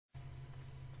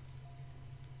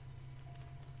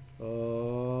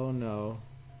Oh no.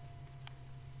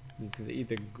 This is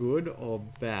either good or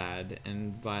bad,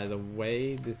 and by the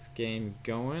way this game's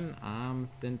going, I'm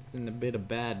sensing a bit of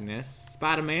badness.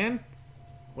 Spider-Man?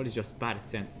 What does your spider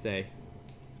sense say?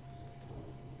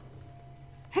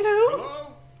 Hello? Hello?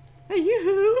 Are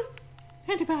you?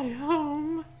 Anybody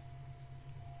home?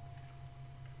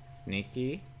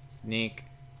 Sneaky. Sneak.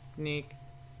 Sneak.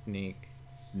 Sneak.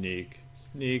 Sneak.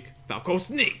 Sneak. Falco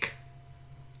sneak!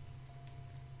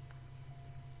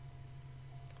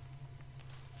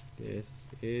 This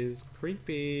is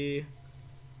creepy.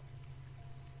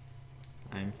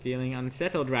 I'm feeling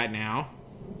unsettled right now.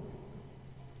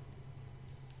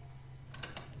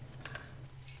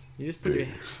 You just put your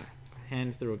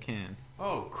hand through a can.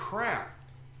 Oh, crap.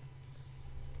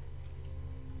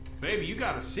 Baby, you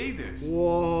gotta see this.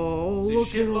 Whoa, There's a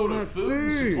look at all shitload that of food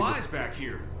and food. supplies back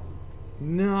here.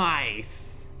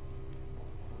 Nice.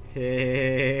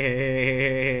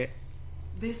 Hey.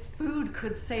 This food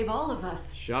could save all of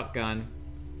us. Shotgun.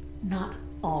 Not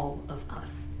all of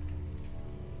us.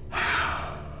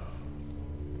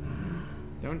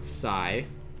 Don't sigh.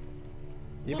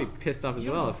 You'd be Look, pissed off as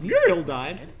you well know if he's Muriel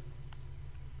died. dead.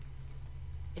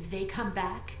 If they come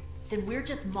back, then we're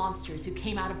just monsters who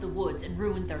came out of the woods and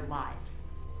ruined their lives.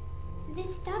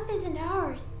 This stuff isn't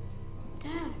ours.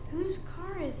 Dad, whose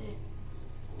car is it?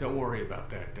 Don't worry about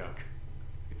that, Duck.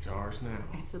 It's ours now.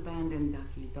 It's abandoned,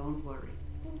 Ducky. Don't worry.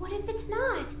 What if it's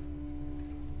not?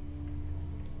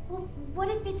 Well, what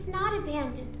if it's not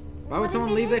abandoned? Why would What someone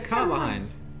if it leave their is car behind?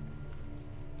 someone's?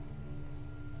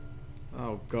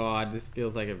 Oh god, this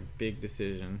feels like a big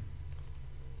decision.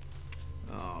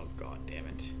 Oh god damn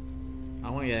it. I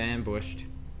want to get ambushed.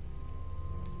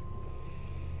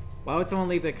 Why would someone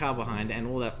leave their car behind and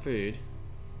all that food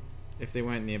if they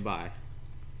weren't nearby?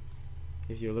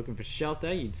 If you were looking for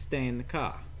shelter, you'd stay in the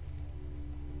car.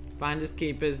 Finders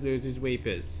keepers, losers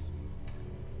weepers.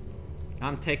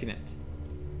 I'm taking it.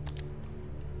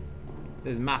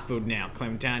 This is my food now,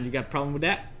 Clementine. You got a problem with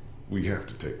that? We have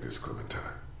to take this, Clementine.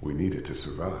 We need it to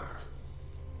survive.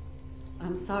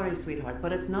 I'm sorry, sweetheart,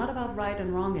 but it's not about right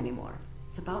and wrong anymore.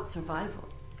 It's about survival.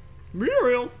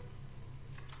 Muriel!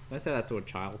 I say that to a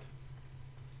child.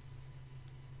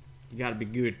 You gotta be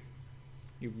good.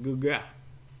 You're a good girl.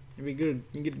 You be good.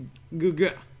 You get a good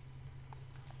girl.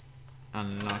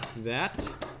 Unlock that.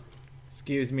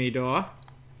 Excuse me, door.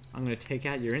 I'm gonna take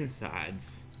out your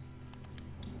insides.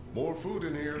 More food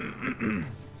in here.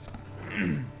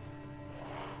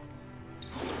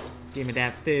 Give me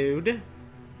that food.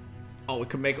 Oh, we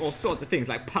can make all sorts of things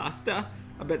like pasta.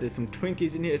 I bet there's some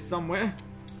Twinkies in here somewhere.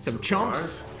 Some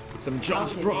chomps. Some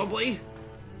chomps probably.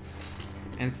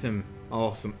 And some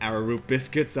arrowroot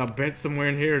biscuits I bet somewhere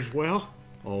in here as well.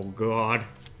 Oh god.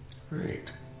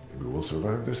 Great. Maybe we'll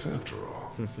survive this after all.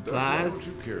 Some Doug, why don't supplies.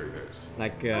 you carry this?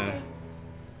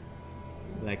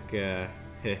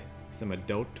 Some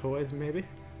adult toys maybe?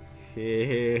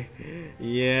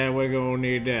 Yeah, we're gonna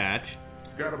need that.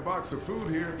 Got a box of food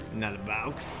here. Another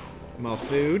box. More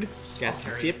food. Got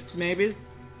some chips maybe?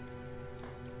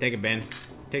 Take it, Ben.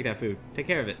 Take that food. Take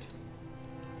care of it.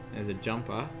 There's a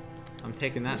jumper. I'm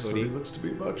taking that This hoodie. hoodie looks to be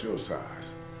about your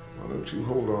size. Why don't you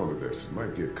hold on to this? It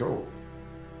might get cold.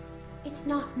 It's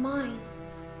not mine.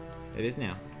 It is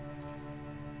now.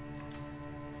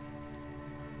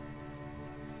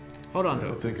 Hold on to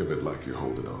Now it. think of it like you're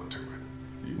holding on to it.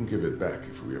 You can give it back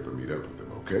if we ever meet up with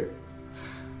them, okay?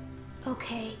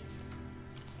 Okay.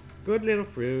 Good little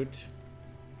fruit.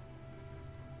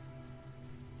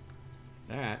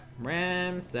 Alright.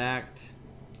 Ransacked.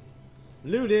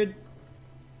 Looted.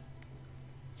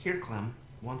 Here, Clem.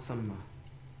 Want some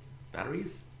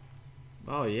batteries?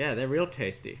 Oh yeah, they're real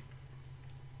tasty.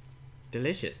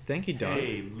 Delicious. Thank you, dog.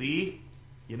 Hey, Lee.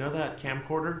 You know that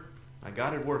camcorder? I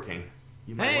got it working.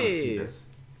 You might want to see Hey! this.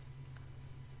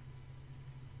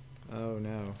 Oh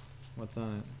no. What's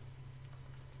on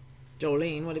it?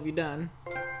 Jolene, what have you done?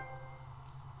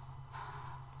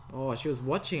 Oh, she was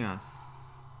watching us.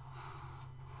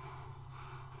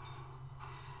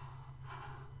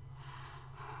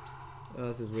 Oh,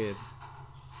 this is weird.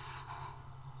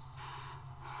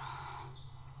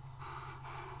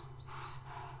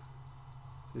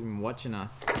 She's been watching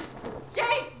us.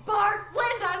 Jake, Bart,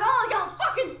 Linda, and all y'all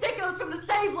fucking sickos from the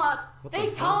save lots. What They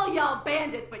the call y'all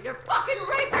bandits, but you're fucking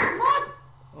raping one.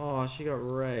 Oh, she got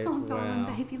raped. Oh, darling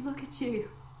Wow. baby, look at you.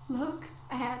 Look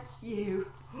at you.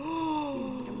 You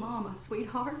need a mama,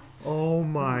 sweetheart. Oh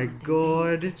my Them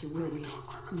god. bandits, but you will be.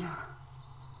 No.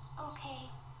 Okay.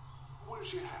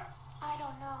 Where's your hat? I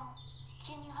don't know.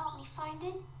 Can you help me find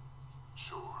it?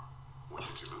 Sure. When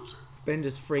did you lose it? Ben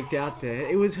just freaked out there.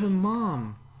 It was her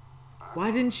mom.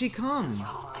 Why didn't she come? I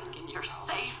hope it You're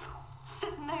safe.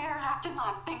 Sitting there acting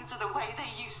like things are the way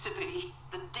they used to be.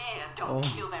 The dead don't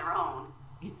kill their own.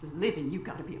 It's the living you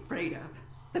gotta be afraid of.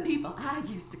 The people I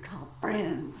used to call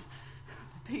friends.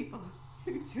 The people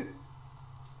who took...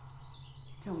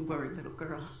 Don't worry, little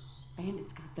girl.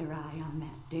 Bandits got their eye on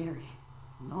that dairy.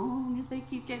 As long as they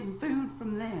keep getting food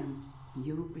from them,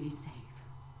 you'll be safe.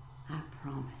 I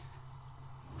promise.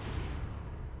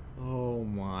 Oh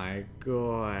my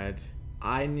god.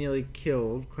 I nearly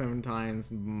killed Clementine's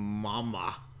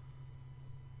mama.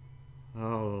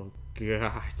 Oh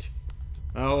god.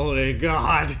 Holy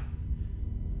god.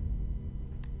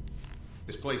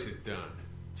 This place is done.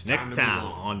 It's Next time to time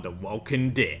move on The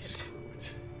Walking Dead. Screw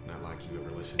it. Not like you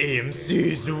ever listened to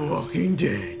AMC's The Walking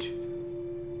Dead.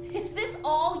 Is this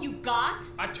all you got?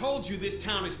 I told you this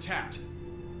town is tapped.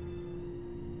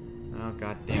 Oh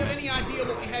god Do you damn have it. any idea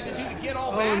what we had to do to get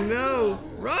all Oh that? no!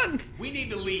 Run! We need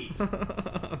to leave.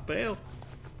 Bail.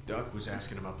 Duck was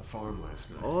asking about the farm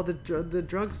last night. Oh, the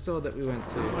drugstore that we went How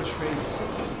to. much phases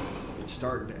are there? It's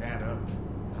starting to add up.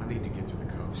 I need to get to the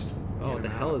coast. Oh, Get what the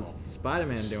him hell out is of all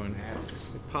Spider-Man this doing? madness.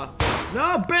 We passed out.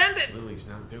 No, bandits! Lily's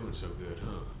not doing so good,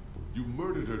 huh? You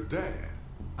murdered her dad.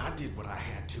 I did what I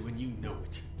had to, and you know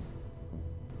it.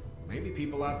 Maybe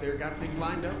people out there got things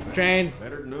lined up better. Trains.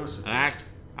 Better than us, at Act. least.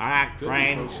 Act, Could be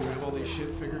train. folks who have all this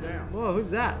shit figured out. Whoa,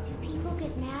 who's that? Do people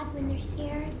get mad when they're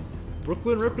scared?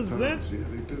 Brooklyn represents?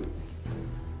 Sometimes, yeah, they do.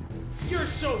 You're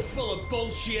so full of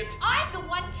bullshit. I'm the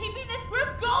one keeping this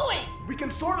group going! We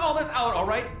can sort all this out, all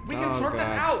right? We can Oh, sort this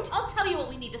God. out. I'll tell you what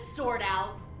we need to sort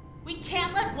out. We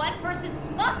can't let one person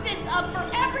fuck this up for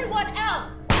everyone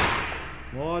else!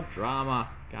 More drama.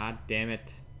 God damn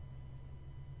it.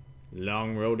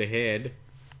 Long road ahead.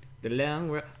 The long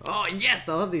road. Oh, yes!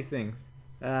 I love these things.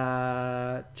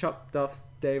 Chopped off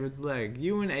David's leg.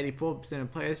 You and 84%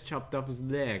 of players chopped off his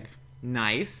leg.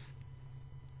 Nice.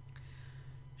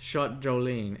 Shot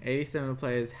Jolene. 87 of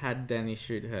players had Danny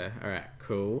shoot her. Alright,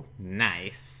 cool.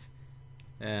 Nice.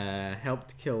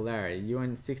 Helped kill Larry. You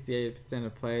and 68%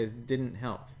 of players didn't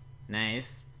help. Nice.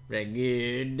 Very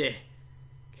good.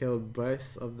 Killed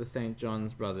both of the St.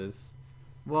 John's brothers.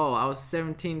 Whoa, I was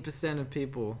 17% of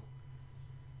people.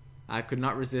 I could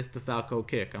not resist the Falco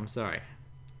kick. I'm sorry.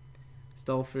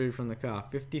 Stole food from the car.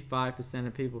 55%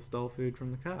 of people stole food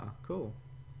from the car. Cool.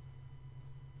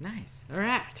 Nice.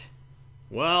 Alright.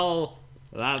 Well,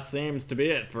 that seems to be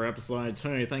it for episode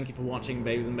 2. Thank you for watching,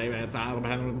 babies and baby.